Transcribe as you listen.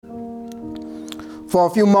for a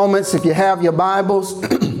few moments, if you have your Bibles,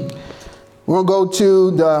 we'll go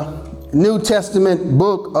to the New Testament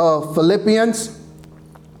book of Philippians,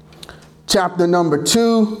 chapter number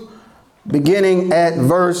 2, beginning at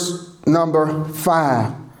verse number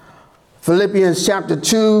 5. Philippians chapter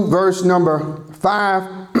 2, verse number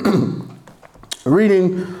 5,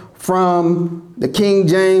 reading from the King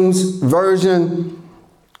James Version,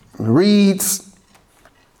 reads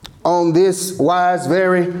on this wise,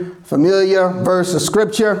 very familiar verse of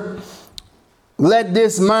Scripture. Let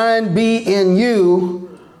this mind be in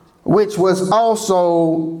you, which was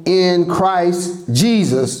also in Christ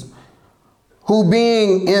Jesus, who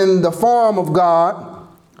being in the form of God,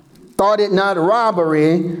 thought it not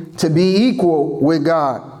robbery to be equal with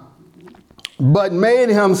God, but made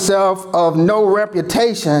himself of no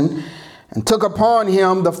reputation, and took upon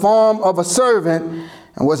him the form of a servant,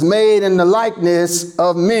 and was made in the likeness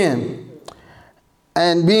of men.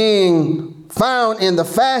 And being found in the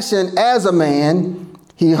fashion as a man,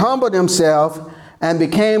 he humbled himself and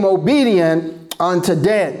became obedient unto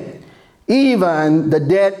death, even the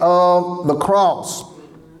death of the cross.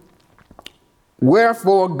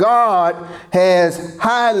 Wherefore God has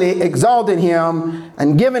highly exalted him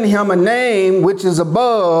and given him a name which is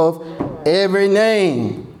above every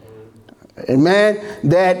name. Amen.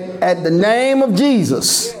 That at the name of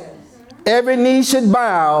Jesus, every knee should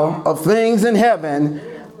bow of things in heaven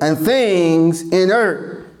and things in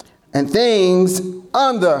earth and things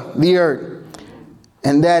under the earth.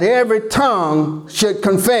 And that every tongue should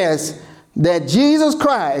confess that Jesus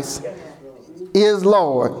Christ is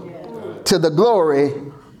Lord, to the glory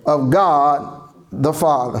of God the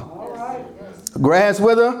Father. The grass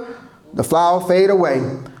wither, the flower fade away.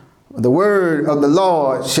 The word of the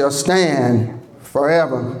Lord shall stand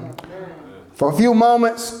forever. For a few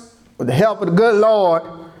moments, with the help of the good Lord,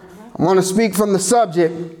 I want to speak from the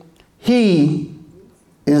subject, He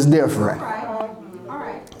is different.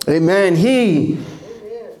 Amen. He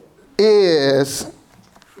is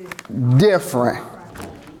different.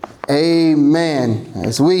 Amen.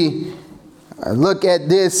 As we look at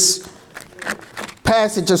this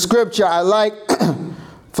passage of Scripture, I like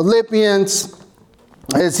Philippians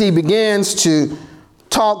as he begins to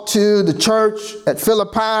talk to the church at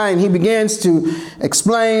Philippi, and he begins to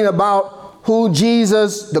explain about who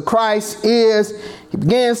Jesus the Christ is. He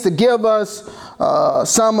begins to give us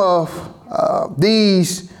some of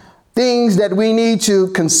these things that we need to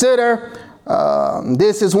consider.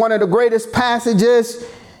 This is one of the greatest passages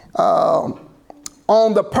on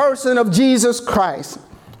the person of Jesus Christ.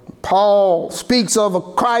 Paul speaks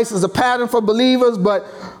of Christ as a pattern for believers, but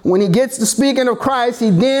when he gets to speaking of Christ,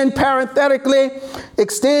 he then parenthetically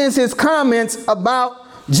extends his comments about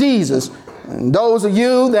Jesus. And those of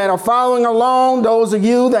you that are following along, those of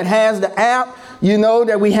you that has the app, you know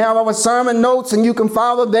that we have our sermon notes and you can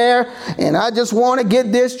follow there. And I just want to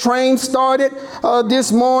get this train started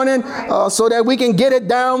this morning so that we can get it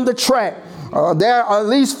down the track. There are at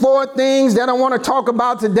least 4 things that I want to talk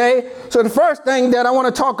about today. So the first thing that I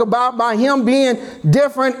want to talk about by him being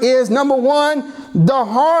different is, number 1, the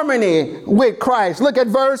harmony with Christ. Look at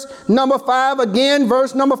verse number 5 again.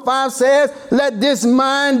 Verse number 5 says, let this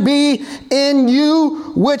mind be in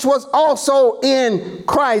you, which was also in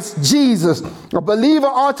Christ Jesus. A believer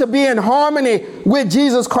ought to be in harmony with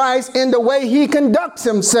Jesus Christ in the way he conducts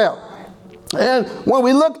himself. And when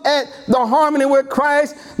we look at the harmony with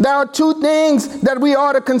Christ, there are 2 things that we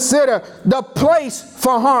ought to consider. The place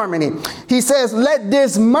for harmony. He says, let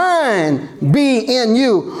this mind be in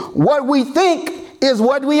you. What we think is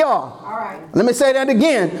what we are. All right. Let me say that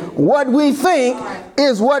again. What we think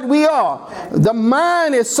is what we are. The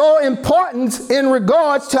mind is so important in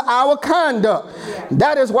regards to our conduct.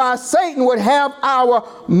 That is why Satan would have our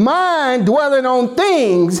mind dwelling on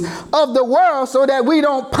things of the world so that we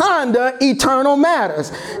don't ponder eternal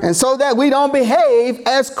matters and so that we don't behave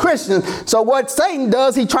as Christians. So what Satan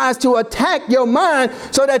does, he tries to attack your mind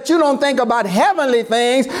so that you don't think about heavenly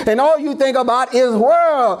things and all you think about is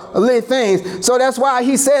worldly things. So that's why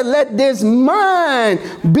he said, let this mind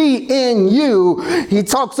be in you. He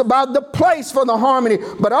talks about the place for the harmony,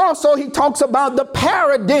 but also he talks about the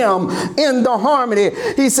paradigm in the harmony.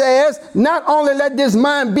 He says, not only let this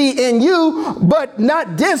mind be in you, but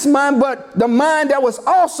not this mind, but the mind that was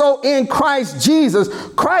also in Christ Jesus.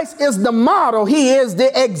 Christ is the model. He is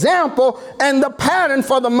the example and the pattern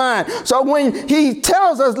for the mind. So when he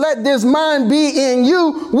tells us, let this mind be in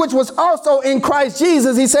you, which was also in Christ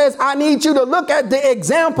Jesus, he says, I need you to look at the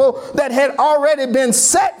example that had already been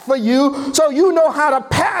set for you so you know how to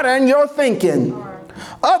pattern your thinking.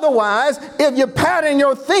 Otherwise, if you pattern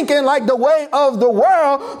your thinking like the way of the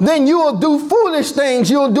world, then you will do foolish things,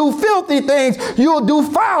 you'll do filthy things, you'll do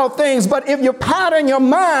foul things. But if you pattern your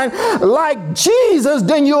mind like Jesus,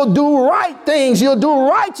 then you'll do right things, you'll do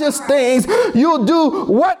righteous things, you'll do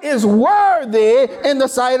what is worthy in the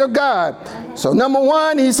sight of God. So number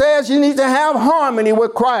one, he says you need to have harmony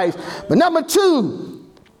with Christ. But number two,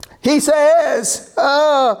 he says,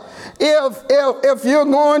 if you're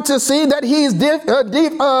going to see that he's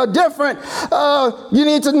different, you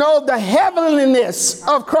need to know the heavenliness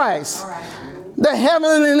of Christ. The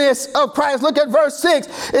heavenliness of Christ. Look at verse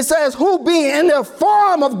 6. It says, who being in the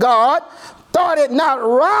form of God, thought it not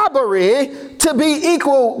robbery to be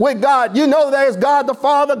equal with God. You know there's God the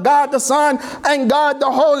Father, God the Son, and God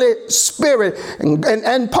the Holy Spirit.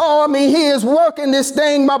 And Paul, I mean, he is working this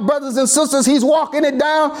thing, my brothers and sisters. He's walking it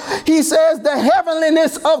down. He says the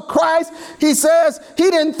heavenliness of Christ. He says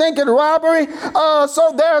he didn't think it robbery.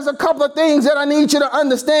 So there's a couple of things that I need you to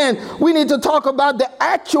understand. We need to talk about the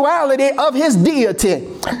actuality of his deity.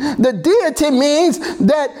 The deity means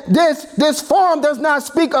that this form does not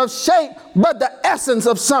speak of shape, but the essence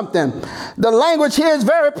of something. The language here is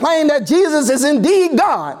very plain that Jesus is indeed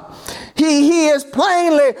God. He is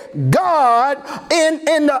plainly God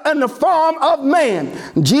in the form of man.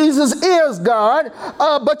 Jesus is God,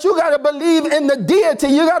 but you got to believe in the deity.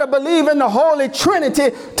 You got to believe in the Holy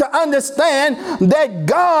Trinity to understand that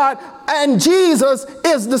God and Jesus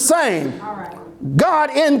is the same. All right. God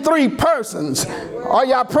in three persons. Are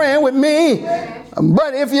y'all praying with me?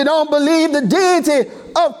 But if you don't believe the deity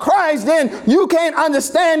of Christ, then you can't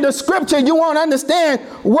understand the scripture. You won't understand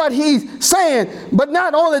what he's saying. But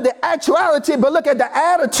not only the actuality, but look at the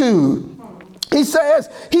attitude. He says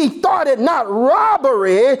he thought it not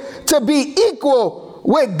robbery to be equal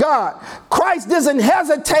with God. Christ doesn't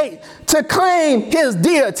hesitate to claim his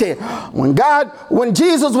deity. When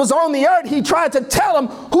Jesus was on the earth, he tried to tell them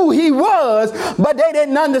who he was, but they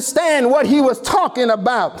didn't understand what he was talking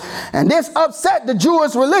about. And this upset the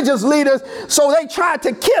Jewish religious leaders, so they tried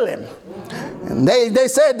to kill him. And they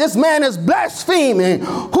said, this man is blaspheming.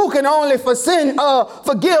 Who can only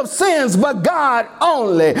forgive sins but God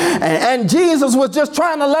only? And Jesus was just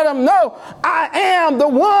trying to let them know, I am the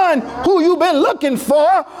one who you've been looking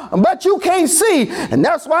for, but you can't see. And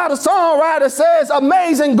that's why the songwriter says,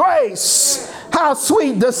 amazing grace, how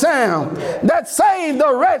sweet the sound that saved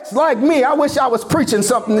a wretch like me. I wish I was preaching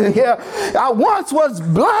something in here. I once was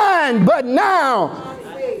blind, but now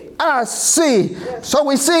I see. So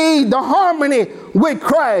we see the harmony with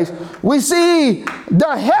Christ. We see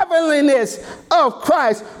the heavenliness of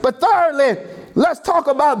Christ. But thirdly, let's talk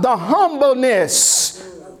about the humbleness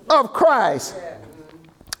of Christ.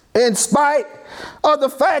 In spite of the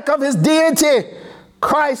fact of his deity,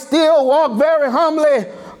 Christ still walked very humbly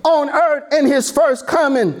on earth in his first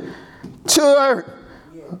coming to earth.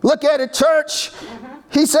 Look at it, church.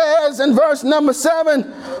 He says in verse number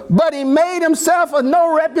 7, but he made himself of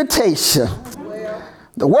no reputation.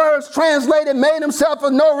 The words translated made himself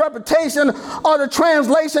of no reputation are the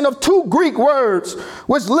translation of two Greek words,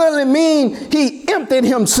 which literally mean he emptied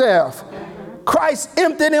himself. Christ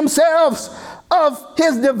emptied himself of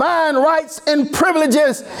his divine rights and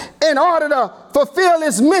privileges in order to fulfill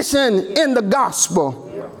his mission in the gospel.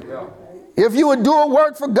 If you would do a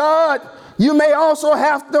work for God, you may also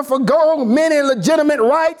have to forgo many legitimate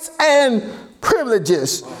rights and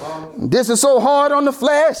privileges. This is so hard on the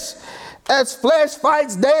flesh, as flesh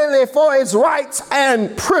fights daily for its rights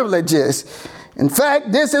and privileges. In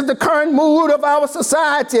fact, this is the current mood of our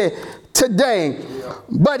society today.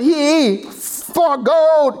 But he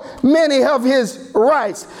forgoed many of his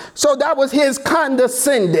rights. So that was his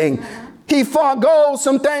condescending. He forgoed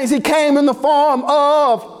some things. He came in the form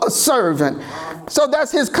of a servant. So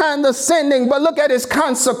that's his condescending. But look at his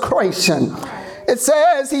consecration. It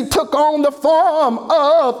says he took on the form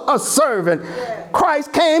of a servant.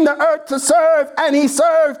 Christ came to earth to serve, and he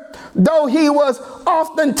served though he was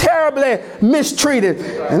often terribly mistreated.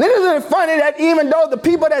 And isn't it funny that even though the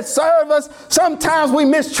people that serve us, sometimes we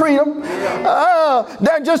mistreat them.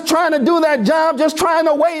 They're just trying to do their job, just trying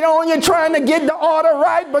to wait on you, trying to get the order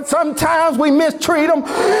right, but sometimes we mistreat them.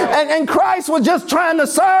 And Christ was just trying to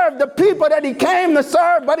serve the people that he came to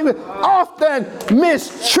serve, but he was often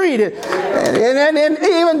mistreated. And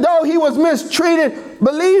even though he was mistreated,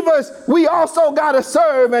 believers, we also got to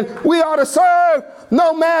serve, and we ought to serve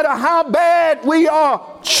no matter how bad we are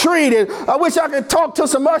treated. I wish I could talk to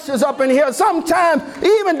some ushers up in here. Sometimes,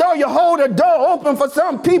 even though you hold the door open for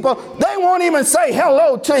some people, they won't even say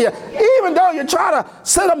hello to you. Even though you try to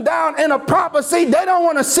sit them down in a proper seat, they don't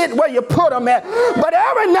want to sit where you put them at. But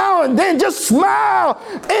every now and then, just smile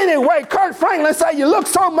anyway. Kurt Franklin said, you look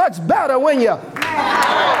so much better when you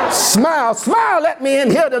smile. Smile at me in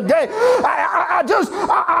here today.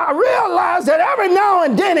 I realize that every now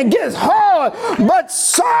and then it gets hard, but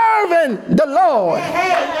serving the Lord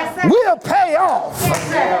will pay off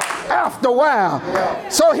after a while.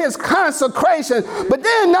 So his consecration, but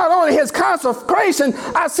then not only his consecration,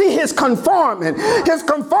 I see his conforming. His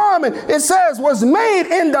conforming, it says, was made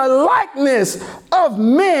in the likeness of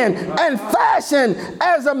men and fashioned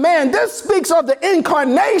as a man. This speaks of the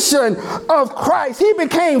incarnation of Christ. He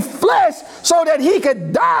became flesh so that he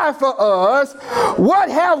could die for us. What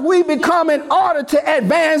have we become in order to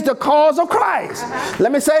advance the cause of Christ?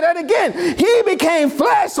 Let me say that again. He became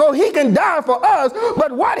flesh so he can die for us.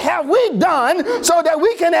 But what have we done so that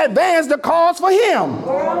we can advance the cause for him?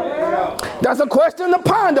 That's a question to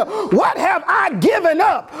ponder. What have I given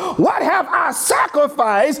up? What have I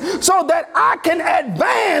sacrificed so that I can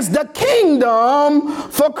advance the kingdom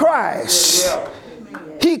for Christ?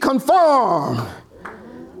 He conformed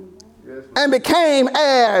and became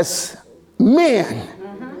as men.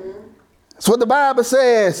 That's what the Bible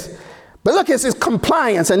says. But look at his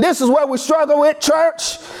compliance. And this is where we struggle with,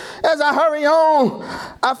 church. As I hurry on,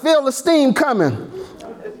 I feel the steam coming.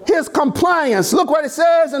 His compliance. Look what it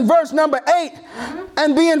says in verse number 8.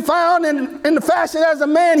 And being found in the fashion as a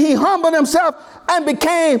man, he humbled himself and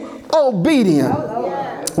became obedient.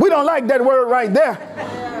 We don't like that word right there.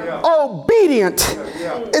 Obedient.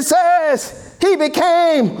 It says he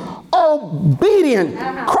became obedient.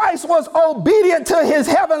 Christ was obedient to his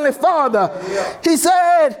heavenly Father. He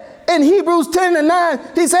said in Hebrews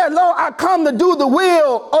 10:9, he said, Lord, I come to do the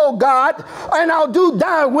will, O God, and I'll do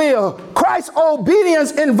thy will. Christ's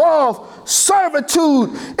obedience involved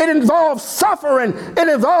servitude. It involves suffering. It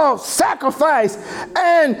involves sacrifice.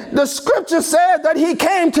 And the scripture said that he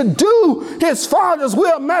came to do his Father's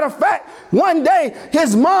will. Matter of fact, one day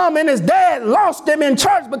his mom and his dad lost him in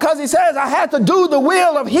church because he says, I had to do the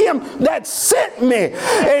will of him that sent me.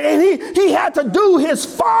 And he had to do his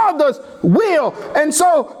Father's will. And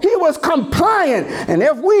so he was compliant. And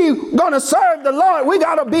if we going to serve the Lord, we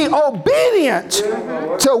got to be obedient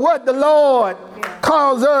to what the Lord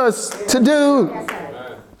calls us to do.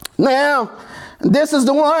 Now, this is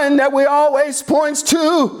the one that we always points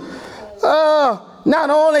to. Not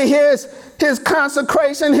only his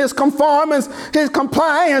consecration, his conformance, his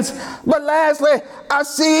compliance, but lastly, I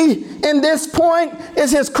see in this point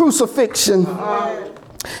is his crucifixion.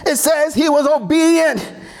 It says he was obedient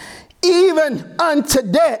even unto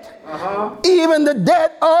death, even the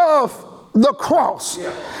death of the cross.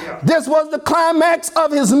 This was the climax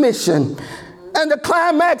of his mission and the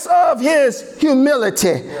climax of his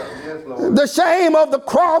humility. The shame of the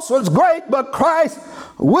cross was great, but Christ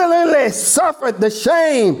willingly suffered the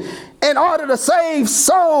shame in order to save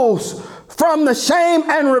souls from the shame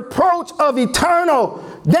and reproach of eternal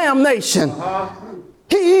damnation.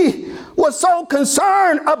 He was so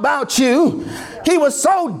concerned about you. He was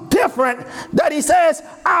so different that he says,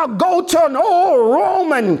 I'll go to an old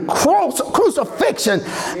Roman crucifixion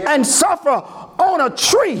and suffer on a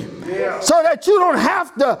tree so that you don't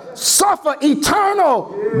have to suffer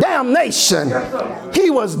eternal damnation. He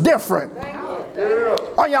was different.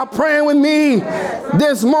 Are y'all praying with me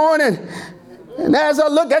this morning? And as I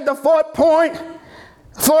look at the fourth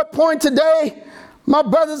point today, my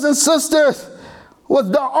brothers and sisters, was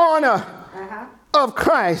the honor of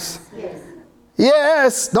Christ.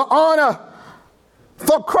 Yes, the honor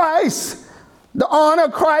for Christ. The honor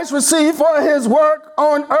Christ received for his work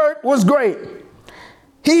on earth was great.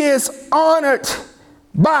 He is honored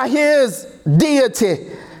by his deity.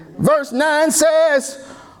 Verse 9 says,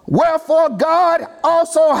 wherefore God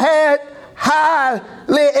also had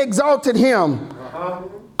highly exalted him.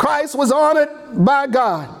 Christ was honored by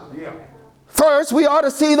God. First, we ought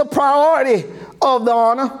to see the priority of the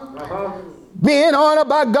honor. Being honored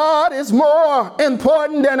by God is more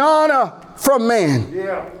important than honor from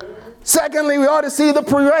man. Secondly, we ought to see the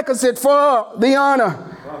prerequisite for the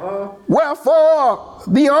honor. Wherefore,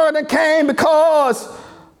 the honor came because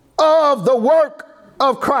of the work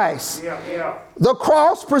of Christ. The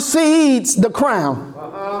cross precedes the crown.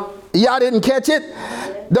 Y'all didn't catch it?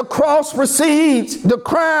 The cross precedes the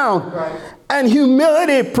crown. And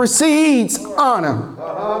humility precedes honor.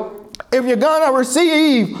 If you're going to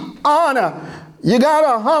receive honor, You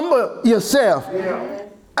got to humble yourself.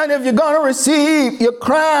 And if you're going to receive your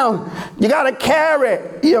crown, you got to carry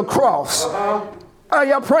your cross. Are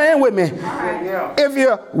y'all praying with me? If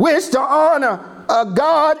you wish to honor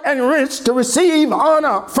God and wish to receive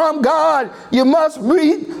honor from God, you must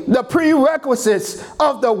read the prerequisites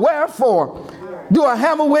of the wherefore. Do I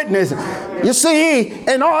have a witness? You see,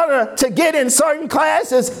 in order to get in certain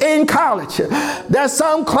classes in college, there's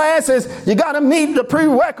some classes you got to meet the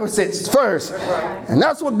prerequisites first. And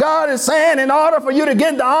that's what God is saying. In order for you to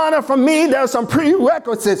get the honor from me, there's some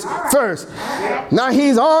prerequisites first. Now,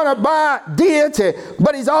 he's honored by deity,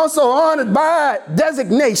 but he's also honored by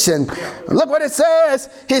designation. Look what it says.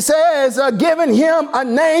 He says, giving him a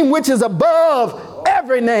name which is above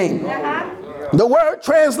every name. The word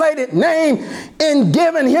translated name in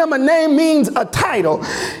giving him a name means a title.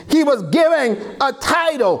 He was giving a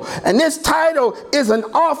title, and this title is an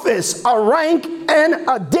office, a rank, and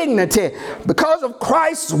a dignity. Because of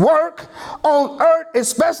Christ's work on earth,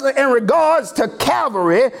 especially in regards to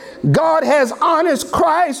Calvary, God has honored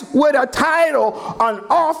Christ with a title, an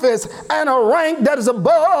office, and a rank that is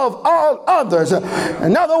above all others.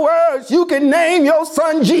 In other words, you can name your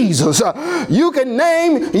son Jesus. You can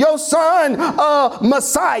name your son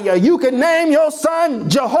Messiah. You can name your son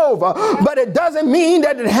Jehovah, but it doesn't mean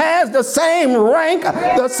that it has the same rank,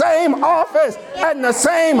 the same office, and the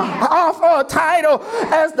same title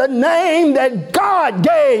as the name that God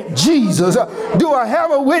gave Jesus. Do I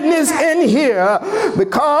have a witness in here?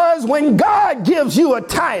 Because when God gives you a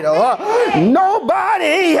title,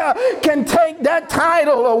 nobody can take that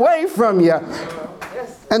title away from you.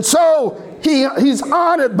 And so he's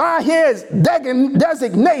honored by his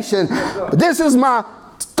designation. This is my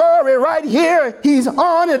story right here. He's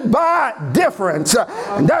honored by difference.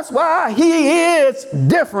 And that's why he is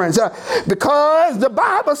different. Because the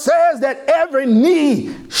Bible says that every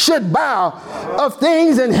knee should bow, of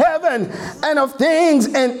things in heaven and of things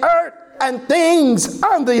in earth and things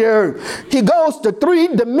under the earth. He goes to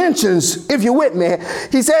 3 dimensions, if you're with me.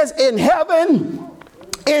 He says in heaven,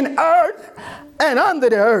 in earth, and under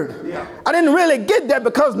the earth. I didn't really get that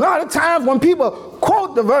because a lot of times when people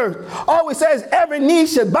quote the verse, always says every knee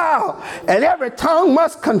should bow and every tongue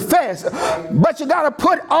must confess. But you got to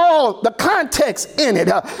put all the context in it.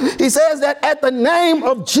 He says that at the name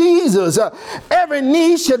of Jesus, every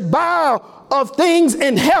knee should bow, of things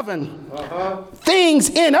in heaven, things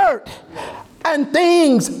in earth, and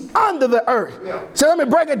things under the earth. So let me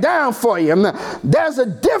break it down for you. There's a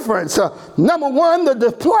difference. Number one, the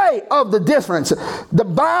display of the difference. The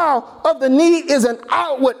bow of the knee is an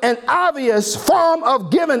outward and obvious form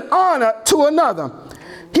of giving honor to another.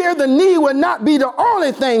 Here the knee will not be the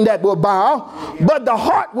only thing that will bow, but the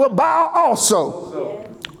heart will bow also.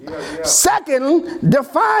 Second,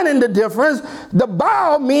 defining the difference, the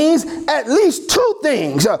bow means at least 2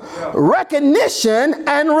 things, recognition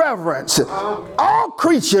and reverence. All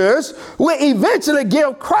creatures will eventually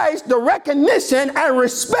give Christ the recognition and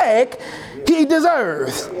respect he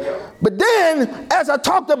deserves. But then, as I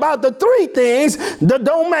talked about the 3 things, the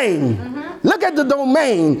domain. Look at the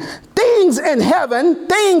domain. Things in heaven,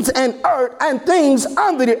 things in earth, and things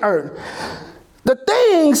under the earth. The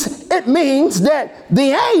things, it means that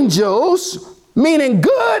the angels, meaning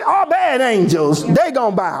good or bad angels, they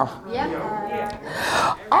gonna bow.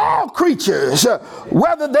 All creatures,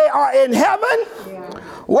 whether they are in heaven,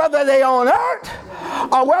 whether they on earth,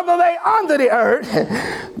 or whether they under the earth,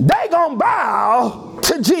 they gonna bow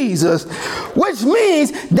to Jesus, which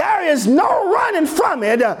means there is no running from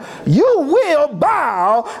it. You will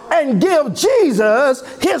bow and give Jesus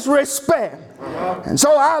his respect. And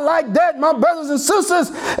so I like that, my brothers and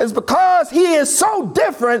sisters, is because he is so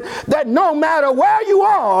different that no matter where you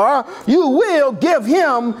are, you will give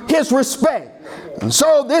him his respect. And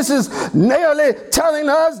so this is nearly telling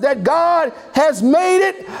us that God has made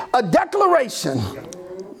it a declaration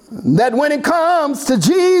that when it comes to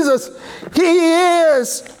Jesus, he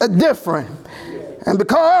is different. And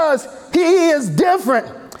because he is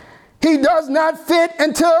different, he does not fit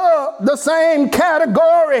into the same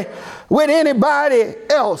category with anybody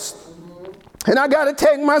else. And I got to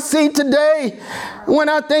take my seat today when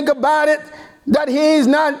I think about it, that he's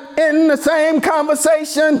not in the same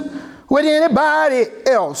conversation with anybody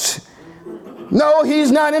else. No,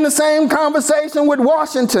 he's not in the same conversation with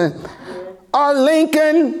Washington or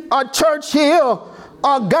Lincoln or Churchill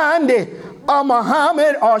or Gandhi or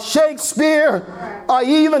Muhammad or Shakespeare or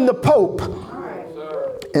even the Pope.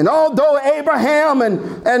 And although Abraham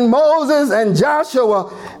and Moses and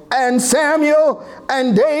Joshua and Samuel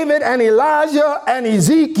and David and Elijah and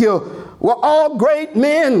Ezekiel were all great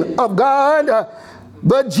men of God,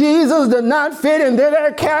 But Jesus does not fit into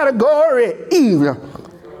that category either.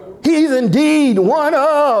 He's indeed one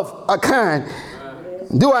of a kind.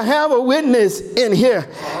 Do I have a witness in here?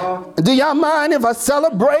 Do y'all mind if I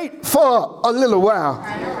celebrate for a little while?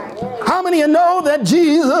 How many of you know that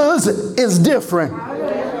Jesus is different?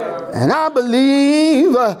 And I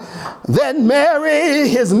believe that Mary,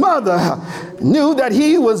 his mother, knew that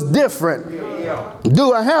he was different.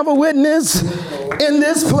 Do I have a witness in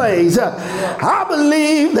this place? I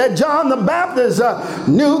believe that John the Baptist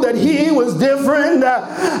knew that he was different.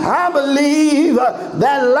 I believe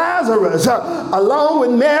that Lazarus, along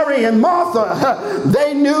with Mary and Martha,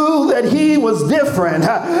 they knew that he was different.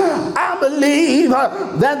 I believe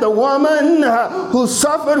that the woman who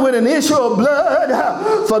suffered with an issue of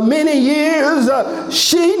blood for many years,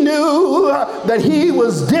 she knew that he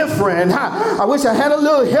was different. I wish I had a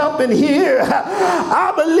little help in here.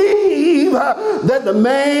 I believe that the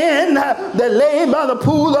man that lay by the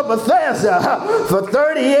pool of Bethesda for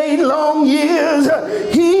 38 long years,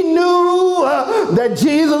 he knew that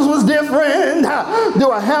Jesus was different.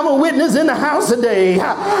 Do I have a witness in the house today?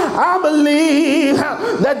 I believe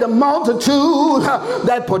that the multitude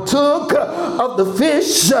that partook of the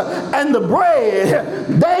fish and the bread,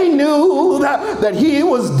 they knew that he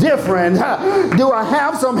was different. Do I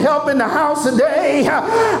have some help in the house today? I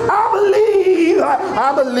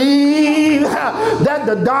believe that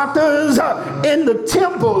the doctors in the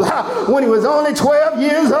temple, when he was only 12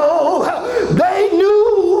 years old, they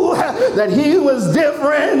knew that he was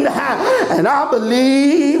different. And I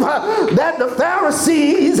believe that the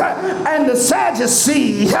Pharisees and the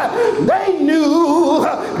Sadducees, they knew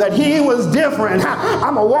that he was different.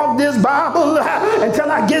 I'm going to walk this Bible until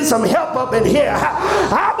I get some help up in here.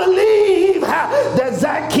 I believe that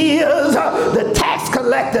Zacchaeus, the tax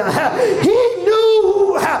collector, he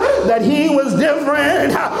knew that he was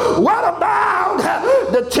different. What about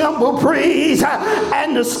the temple priests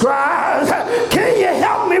and the scribes? Can you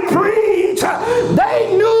help me preach?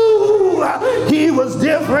 They knew he was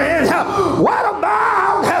different. What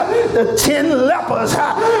about the 10 lepers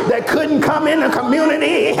that couldn't come in the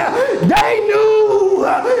community? They knew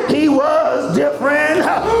he was different.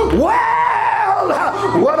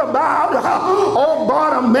 Well, what about old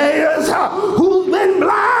Bartimaeus who's been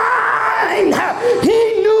blind?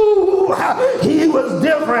 He knew he was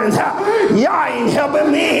different. Y'all ain't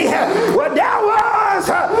helping me. Well, there was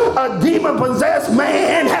a demon-possessed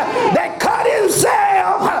man that cut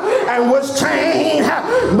himself and was chained.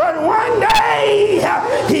 But one day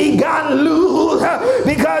he got loose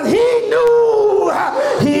because he knew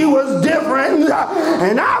he was different.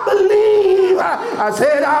 And I believe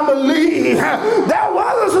there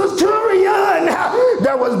was a centurion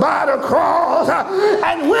that was by the cross,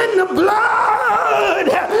 and when the blood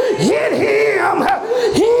hit him,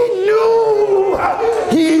 he knew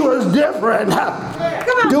he was different.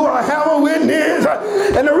 Do I have a witness?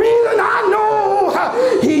 And the reason I know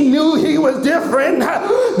he knew he was different,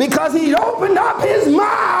 because he opened up his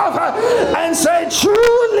mouth and said,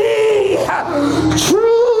 truly,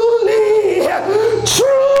 truly,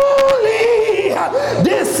 truly,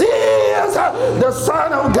 this is the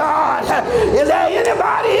Son of God. Is there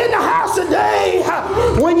anybody in the house today,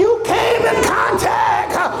 when you came in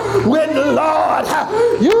contact with the Lord,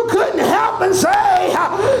 you couldn't help and say,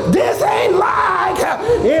 this ain't like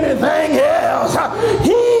anything else?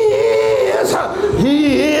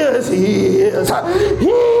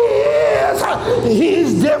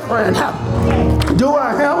 He's different. Do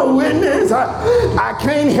I have a witness? I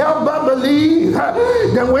can't help but believe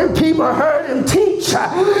that when people heard him teach,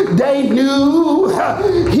 they knew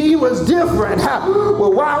he was different.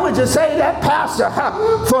 Well, why would you say that, Pastor?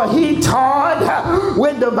 For he taught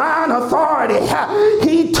with divine authority.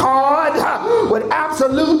 He taught with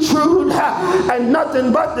absolute truth and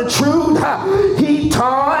nothing but the truth. He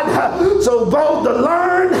taught so both the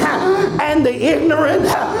learned and the ignorant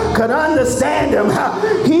could understand him.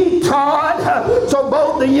 He taught so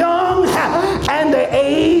both the young and the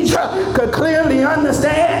aged could clearly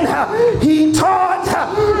understand. He taught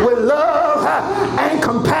with love and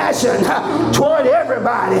compassion toward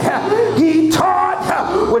everybody. He taught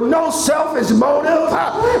with no selfish motive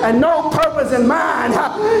and no purpose in mind.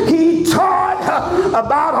 He taught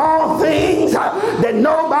about all things that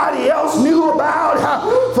nobody else knew about.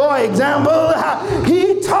 For example,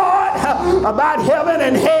 he taught about heaven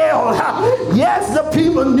and hell. Yes, the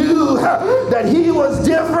people knew that he was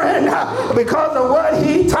different because of what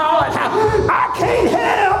he taught. I can't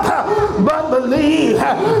help but believe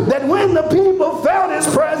that when the people felt his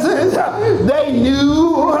presence, they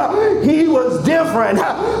knew he was different,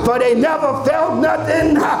 for they never felt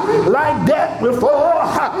nothing like that before.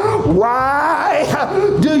 Why?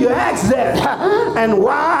 that? And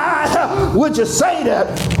why would you say that?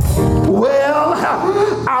 Well,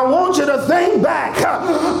 I want you to think back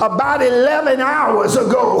about 11 hours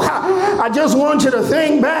ago. I just want you to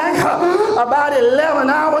think back about 11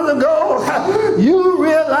 hours ago. You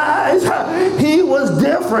realize he was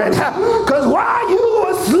different. Because while you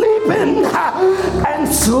were sleeping and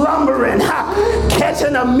slumbering,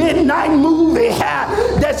 catching a midnight movie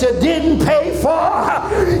that you didn't pay for,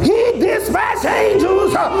 he dispatched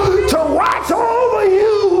angels to watch over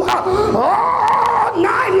you all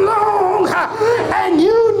night long. And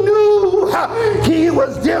you knew he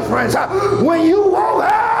was different when you woke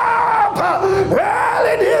up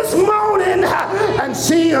early this morning and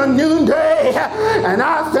see a new day. And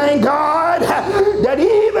I thank God that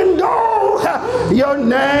even though your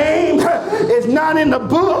name is not in the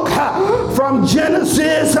book from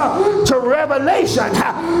Genesis to Revelation,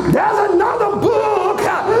 there's another book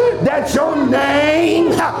that your name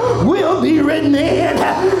will be written in.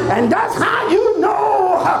 And that's how you know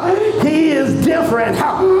he is different.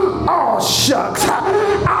 Oh, shucks.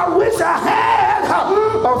 I wish I had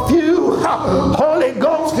a few Holy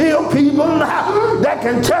Ghost filled people that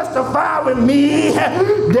can testify with me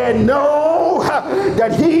that know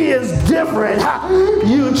that he is different.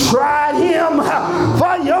 You tried him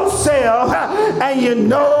for yourself and you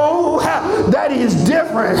know that he's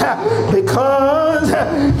different because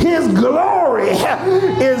his glory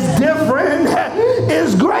is different,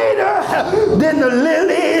 is greater than the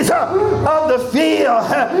lilies of the field,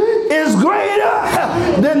 is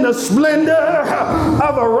greater than the splendor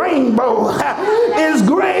of a rainbow, is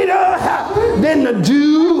greater than the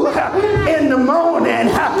dew in the morning,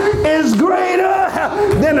 is greater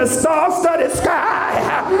than a star-studded sky,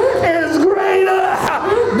 is greater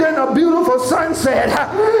than a beautiful sunset,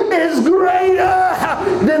 is greater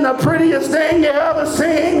than the prettiest thing you ever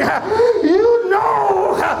seen. You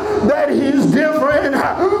know that he's different.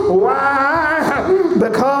 Why?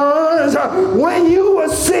 Because when you were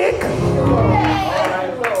sick,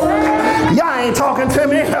 y'all ain't talking to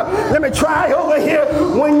me. Let me try over here.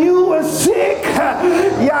 When you were sick,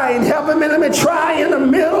 y'all ain't helping me. Let me try in the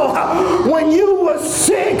middle. When you were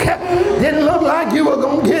sick, didn't look like you were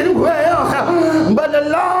going to get well. But the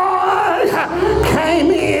Lord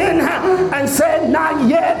came in and said, not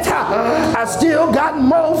yet. I still got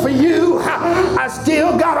more for you. I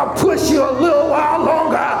still got to push you a little while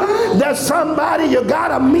longer. There's somebody you got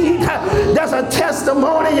to meet. There's a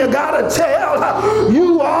testimony you got to tell.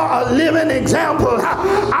 You are a living example.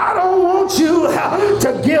 I don't want you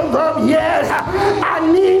to give up yet.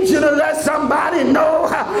 I need you to let somebody know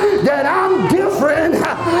that I'm different.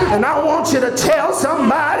 And I want you to tell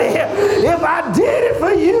somebody, if I did it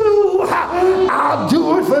for you, I'll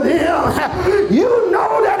do it for them. You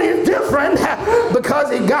know that he's different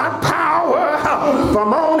because he got power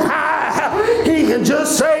from on high. He can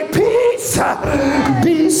just say, peace,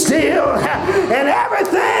 be still, and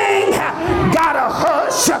everything got a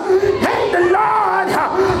hush. Ain't the Lord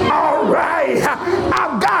all right?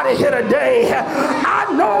 I've got it here today.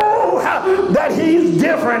 I know that he's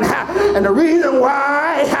different, and the reason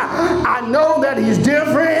why I know that he's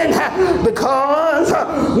different because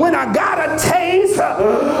when I got a taste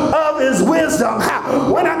of his wisdom,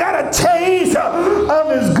 when I got a taste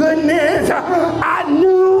of his goodness, I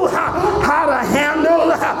knew how to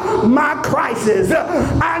handle my crisis.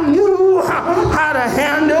 I knew how to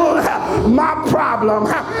handle my problem.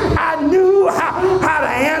 I knew how to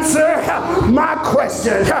answer my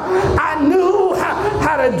questions. I knew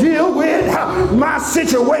how to deal with my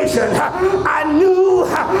situation. I knew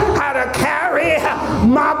how to carry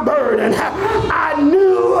my burden. I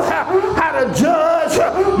knew how to judge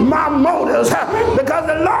my motives because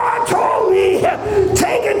the Lord told me,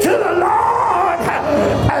 take it to the Lord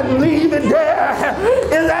and leave it there. Is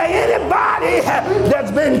there anybody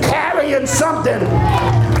that's been carrying something?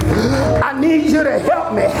 I need you to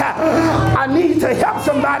help me. I need to help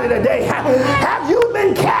somebody today. Have you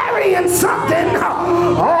been carrying something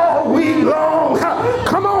all week long?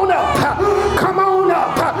 Come on up. Come on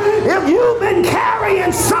up. If you've been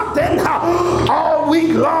carrying something all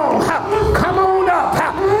week long, come on up.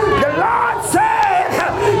 The Lord said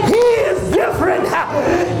he is different.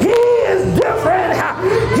 He is different.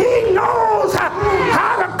 He knows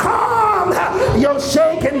how to calm your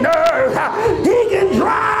shaking nerve. He can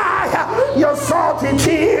dry your salty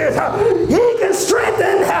tears. He can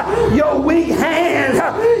strengthen your weak hands.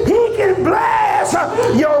 He can bless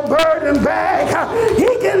your burden back. He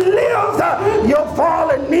can lift your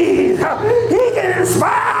fallen knees. He can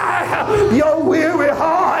inspire your weary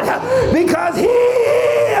heart because he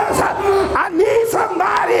is. I need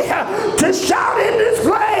somebody to shout in this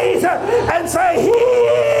place and say, he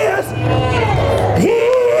is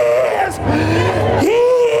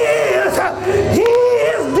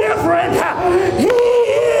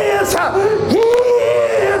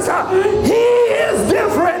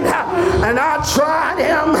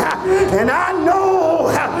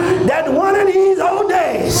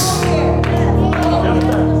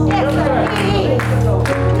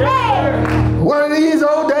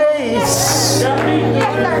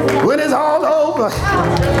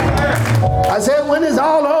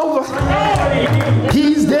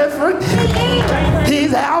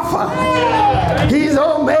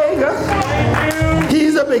Omega.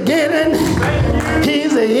 He's the beginning.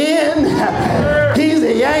 He's the end. He's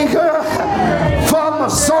the anchor for my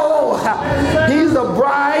soul. He's the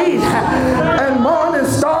bright and morning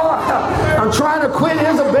star. I'm trying to quit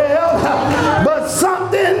Isabel, but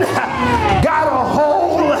something got a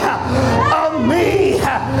hold of me.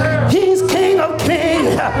 He's King of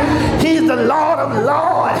Kings. He's the Lord of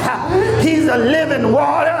Lords. He's the living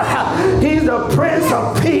water. He's the Prince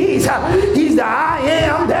of Peace. He's the I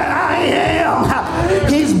am that I am.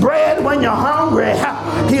 He's bread when you're hungry.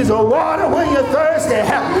 He's the water when you're thirsty.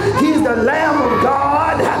 He's the Lamb of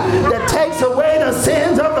God that takes away the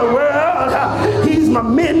sins of the world. He's my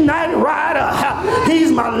midnight rider.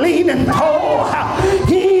 He's my leaning pole.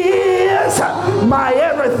 He is my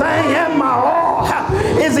everything and my all.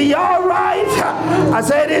 Is he all right? I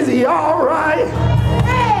said, is he all right?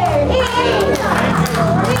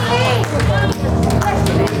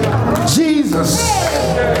 Jesus.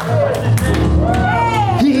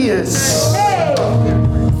 He is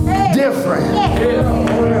different.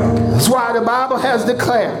 That's why the Bible has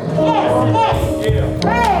declared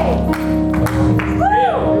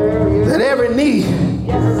that every knee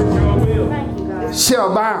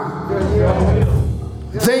shall bow.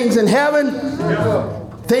 Things in heaven,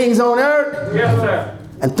 things on earth,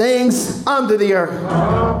 and things under the earth.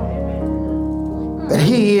 That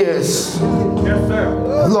he is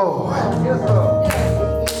Lord.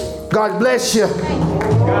 God bless you.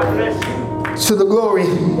 To the glory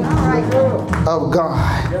of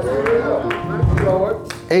God.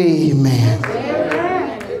 Amen.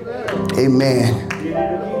 Amen.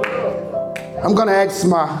 I'm going to ask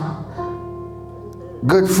my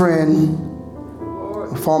good friend,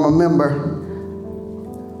 former member,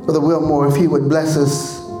 Brother Wilmore, if he would bless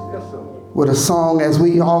us with a song as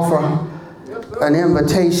we offer an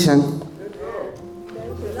invitation.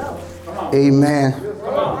 Amen.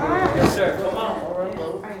 Yes, sir. Come on.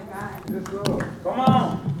 Come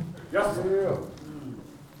on. Yes, sir.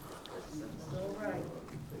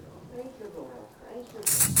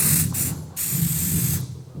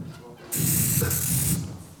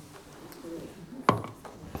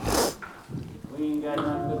 We ain't got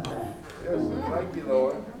nothing but time. Yes, thank you,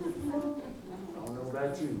 Lord. I don't know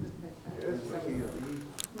about you. Yes, thank you.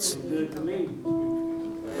 It's good to me.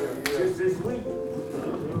 Just this week.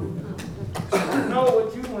 I know what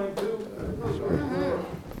you went through.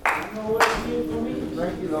 I know what it did for me.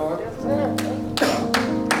 Thank you, Lord.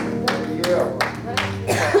 Yeah.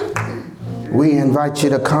 We invite you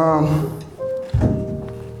to come.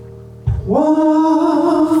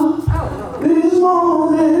 This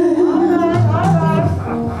morning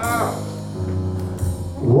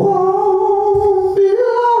won't be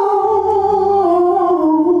long.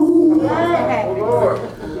 Oh, Lord.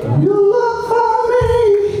 You look for me,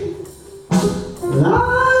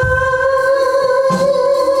 I'll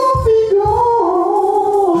be gone.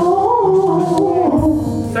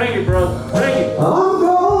 Sing it, brother. Sing it. I'm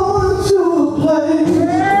going to a place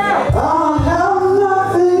I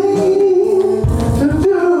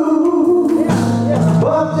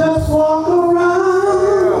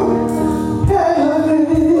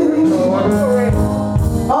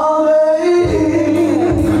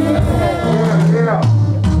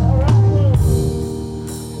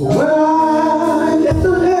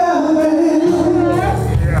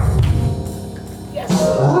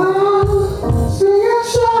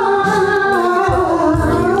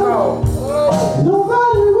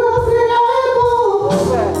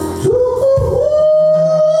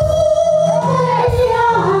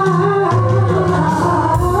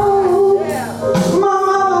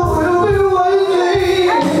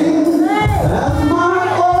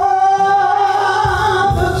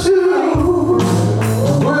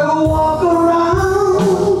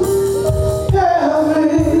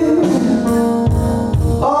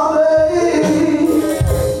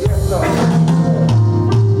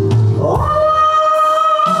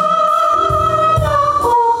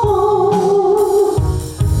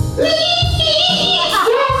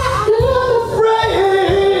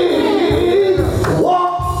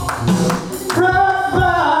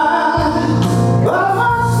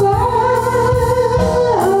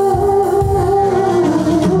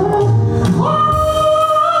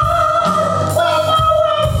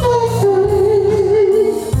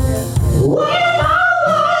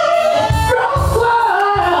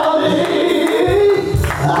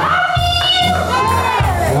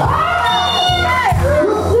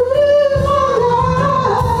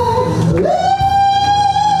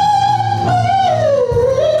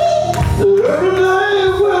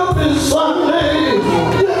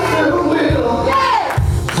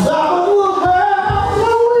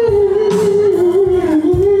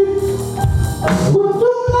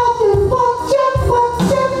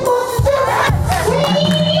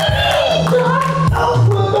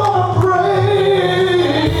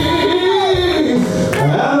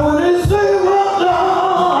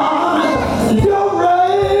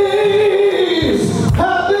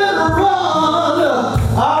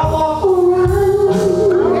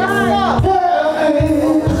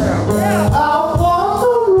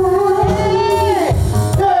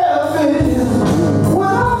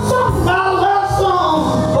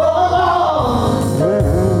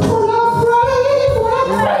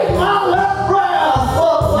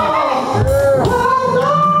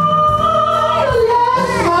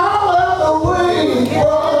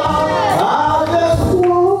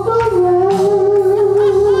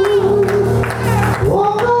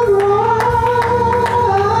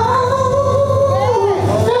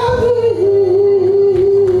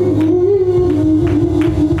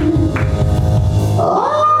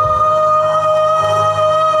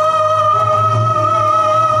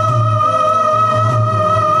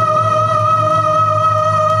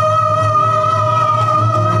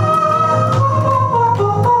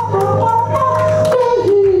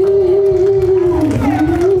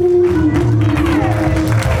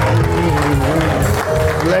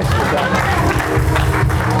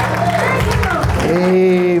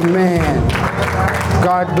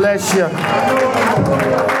bless you.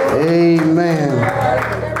 Amen.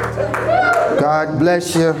 God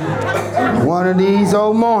bless you. One of these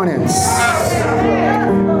old mornings,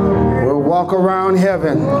 we'll walk around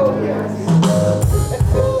heaven.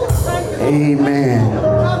 Amen.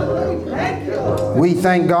 We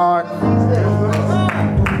thank God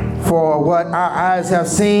for what our eyes have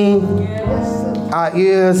seen, our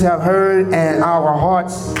ears have heard, and our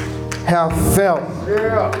hearts have felt.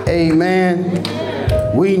 Amen.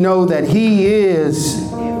 We know that He is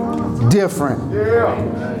different.